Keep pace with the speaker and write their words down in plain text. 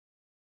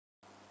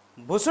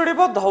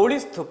भुशुड़ब धौली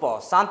स्तूप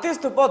शांति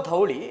स्तूप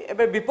धौली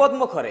एवं विपद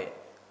मुखरे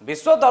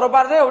विश्व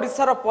दरबार में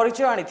ओडिशार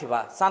परिचय आनी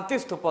शांति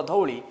स्तूप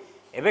धौली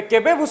एवं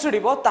केबे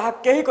भुशुड़ब ताहा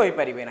केही कहि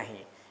परिबे नाही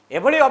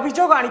एभली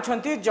अभियोग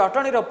आनिछंती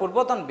जटणीर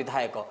पूर्वतन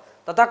विधायक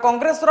तथा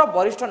कांग्रेस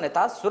वरिष्ठ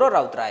नेता सुर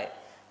राउतराय।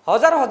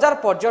 हजार हजार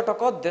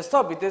पर्यटक देश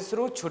विदेश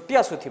छुट्टी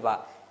आसुथिबा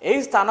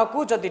एही स्थान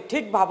को जदि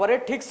ठीक भाव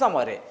में ठीक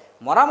समय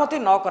मरामती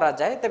न करा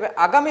जाए तेबे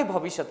आगामी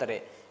भविष्य में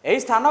एही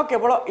स्थान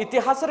केवल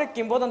इतिहास रे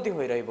किंवदंती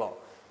होई रहिबो।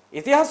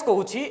 इतिहास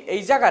कहूछि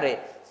एही जगार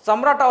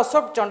सम्राट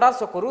अशोक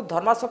चंडाशोकरू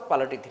धर्माशोक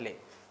पलटि थिले।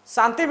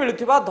 शांति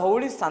मिलुथिबा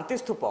धौली शांति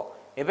स्तूप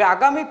एबे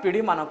आगामी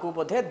पीढ़ी मानकू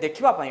बोधे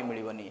देखिबा पई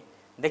मिलिबनी।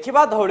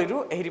 देखिबा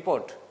धौलीरू एही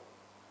रिपोर्ट।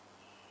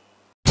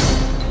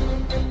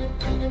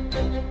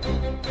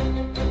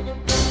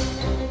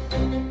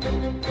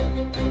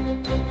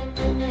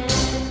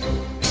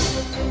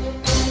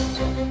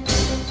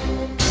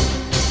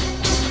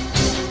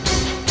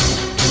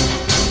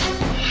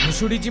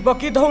 भुशुड़ी जीव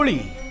कि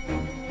धौली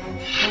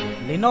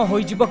लीन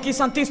होइजिब कि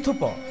शांति स्तूप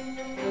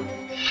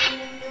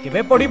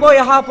केबे पड़िबो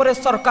यहाँ पर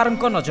सरकार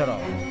नजर।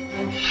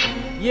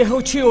 ये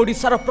होछि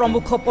ओडिशार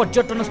प्रमुख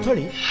पर्यटन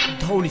स्थली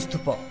धौली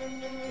स्तूप।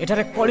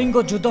 एठारे कलिंग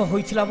युद्ध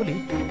होइथिला बोली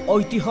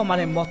ऐतिह्य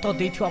माने मत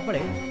देइथिबा बेले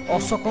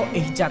अशोक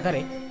एही जगार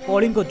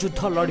कलिंग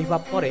युद्ध लड़िबा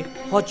परे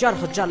हजार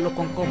हजार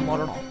लोकंक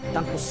मरण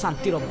तांको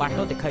शांतिर बाट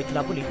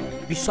देखाइथिला बोली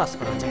विश्वास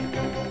करा जाय।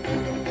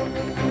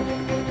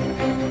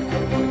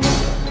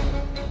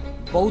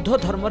 बौद्ध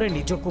धर्म रे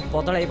निजको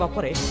बदलाइबा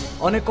परे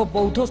अनेक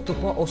बौद्ध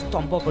स्तूप और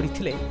स्तंभ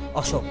गढ़ी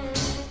अशोक।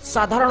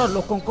 साधारण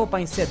लोकों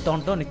पई से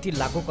दंड नीति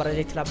लागू करा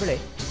जायथिला बेले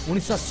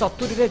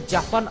 1970 रे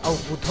जापान और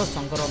बुद्ध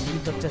संघर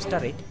मिलित चेष्टा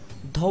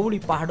धौली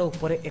पहाड़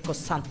उपरे एक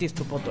शांति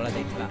स्तूप तोला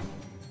जायथिला।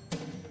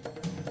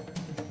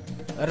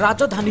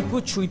 राजधानी को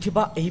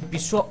छुईथिबा एही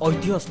विश्व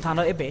ऐतिह्य स्थान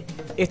एबे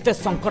एते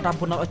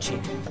संकटापूर्ण अछि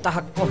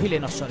ताहा कहिले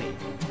न सरे।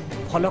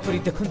 भल करी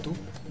देखंतु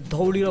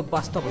धौलीर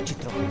वास्तव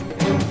चित्र।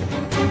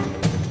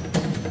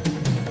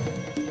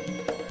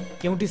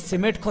 केउठी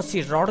सिमेंट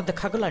खसी रड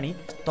देखागलानी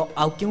तो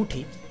आउ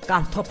केउठी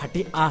कांथ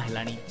फाटी आ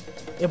हेलानी।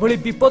 एभली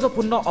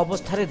विपदपूर्ण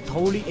अवस्था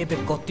धौली एबे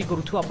गति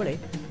करुथुवा बेले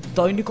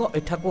दैनिक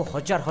एठाको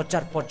हजार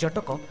हजार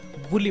पर्यटक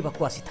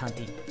बुलिबाकू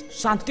आसीथांती।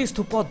 शांति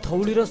स्तूप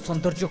धौलीर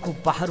सौंदर्य को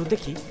बाहरु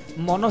देखि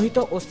मनोहित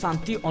और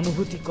शांति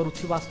अनुभूति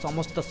करुथिबा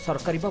समस्त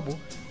सरकारी बाबू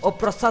और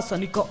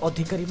प्रशासनिक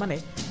अधिकारी माने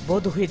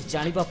बोध हुए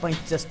जानिबा पई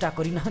चेष्टा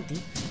करि नाहंती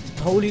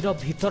धौलीर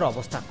भीतर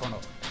अवस्था कोन।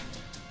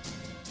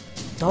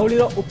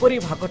 धौलीर उपरी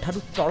भाग ठारू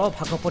तल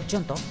भाग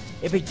पर्यंत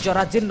एबे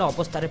जराजीर्ण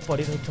अवस्था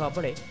पड़ी रही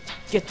बेले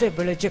केते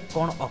बेले जे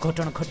कौन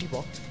अघटन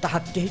घटिबो ताहा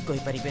केही कहि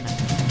परिबे नाही।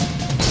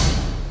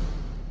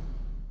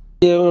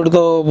 ये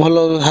तो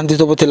भल शांति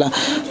स्तूप थिला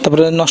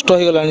तबरे नष्ट हो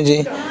गलानी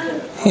जे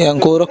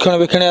यांको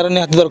रक्षणाबेक्षण यार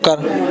निहाती दरकार।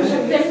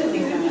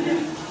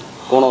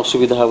 कौन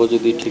असुविधा हो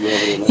जदी ठीक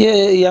भाबरे ये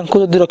यांको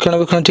जदी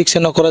रक्षणाबेक्षण ठीक से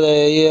न करा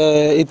जाए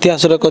ये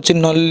इतिहास रे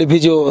चिन्ह लिभि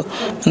जो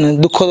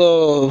दुखद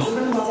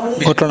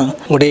घटना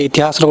गोटे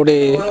इतिहास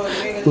गोटे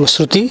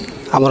श्रुति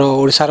आमर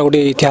ओडिशार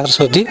गोटे इतिहास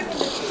श्रुति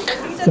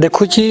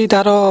देखुची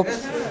तार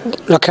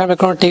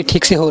रक्षणाबेक्षण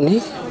ठीक से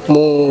होनी।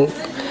 मु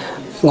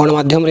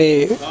गणमाध्यम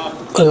रे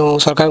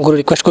सरकार को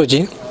रिक्वेस्ट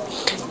करुँची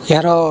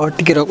यार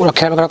टी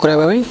रक्षणाबेक्षण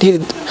करने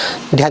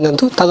ध्यान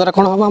दिंतु द्वारा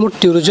कौन हम आम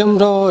टूरिज्म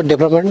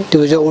डेवलपमेंट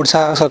टूरिज्म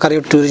ओडिशा सरकार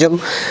टूरिज्म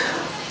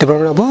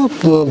डेवलपमेंट हम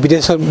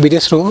विदेश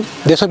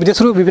देश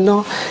विदेश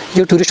विभिन्न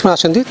जो टूरिस्ट मैंने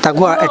आसती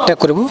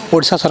अट्राक्ट कर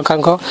ओडिशा सरकार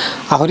को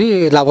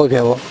आहरी लाभ भी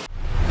हम।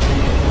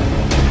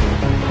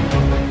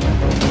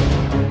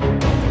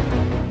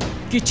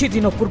 किछि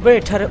दिन पूर्वे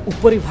एठारे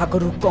उपरी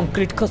भागरू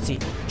कंक्रीट खसी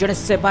जड़े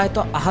सेवायत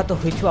आहत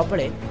होइथिबा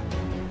बेले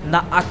ना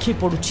आखि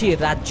पड़ुछि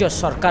राज्य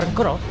सरकार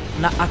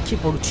ना आखि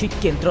पड़ुछि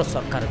केंद्र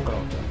सरकार।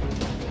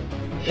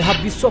 यह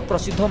विश्व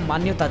प्रसिद्ध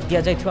मान्यता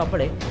दिया जाइथिबा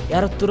बेले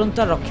यार तुरंत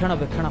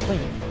रक्षणाबेक्षण पई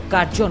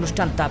कार्य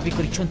अनुष्ठान दाबी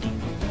करिसेंती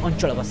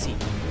अंचलवासी।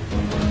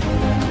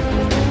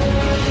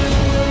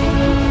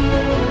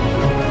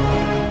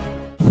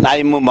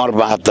 नाई मु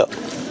मर्माहत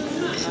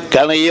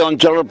कारण ये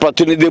अंचल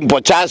प्रतिनिधि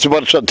 50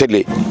 वर्ष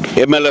थे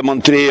एमएलए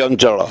मंत्री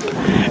अंचल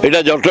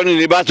एटा जटणी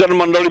निर्वाचन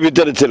मंडली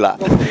भितर थिला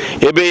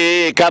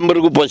एबे एकाम्बर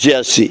को पशि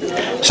आसी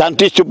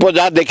शांति स्तूप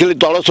जहाँ देखिली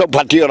तल सब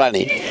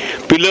फाटीगलानी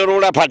पिलर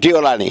गुड़ा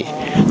फाटीगलानी।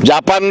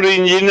 जापान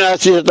इंजीनियर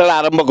आसी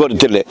आरंभ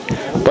करते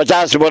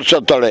 50 वर्ष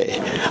तले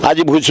आज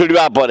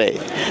भुशुड़ा पर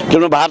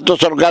तेणु भारत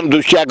सरकार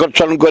दृष्टि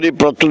आकर्षण कर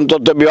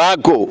प्रत्नतत्व विभाग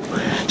को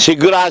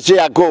शीघ्र आसी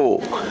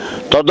आपको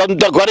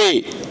तदंत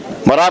करी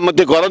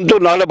मरामती करंतु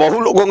नहले बहु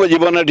लोकों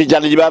जीवन ये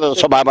चली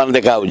संभावना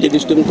देखा यहाँ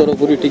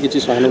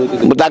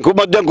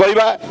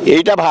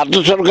भारत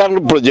सरकार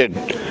प्रोजेक्ट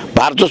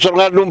भारत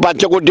सरकार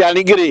 5 कोटी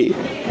आनिकी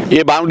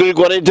ये बाउंड्री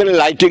कर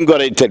लाइटिंग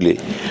कर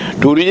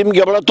टूरिज्म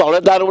केवल तले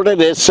तार गोटे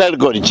रेस्ट साइड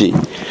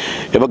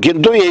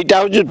किंतु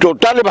यहाँ हूँ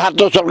टोटाली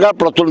भारत सरकार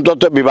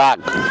प्रत्नतत्व विभाग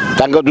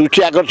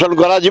दृष्टि आकर्षण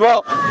करा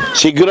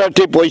शीघ्र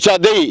पैसा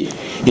दे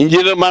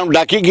इंजीनियर मान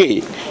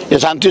डाकिकी ये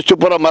शांति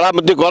स्तूपर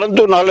मरामती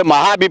करंतु नहले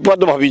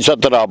महाविपद भविष्य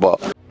हम।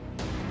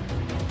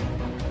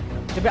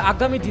 तेबे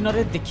आगामी दिन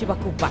में देखा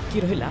बाकी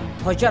रहा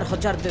हजार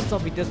हजार देश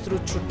विदेश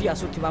छुट्टी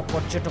आसुथिबा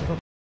पर्यटक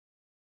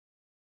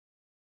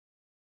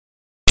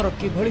ମାନଙ୍କର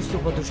କିଭଳି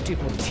ଶୁଭଦୃଷ୍ଟି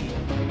ପଡୁଛି।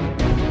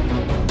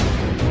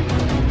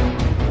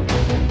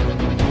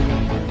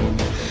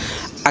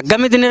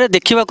 आगामी दिन में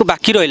देखा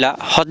बाकी रहा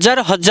हजार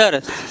हजार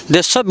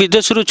देश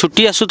विदेश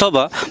छुट्टी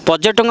आसुथबा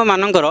पर्यटक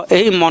मानकर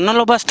यही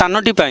मनलोभा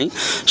स्थानटी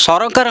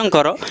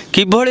सरकारंकर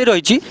किभଳି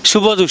रही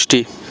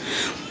शुभदृष्टि।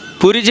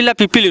 पुरी जिला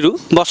पिपिली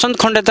बसंत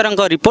खंडेतर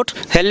रिपोर्ट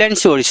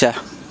हेडलाइन्स ओडिशा।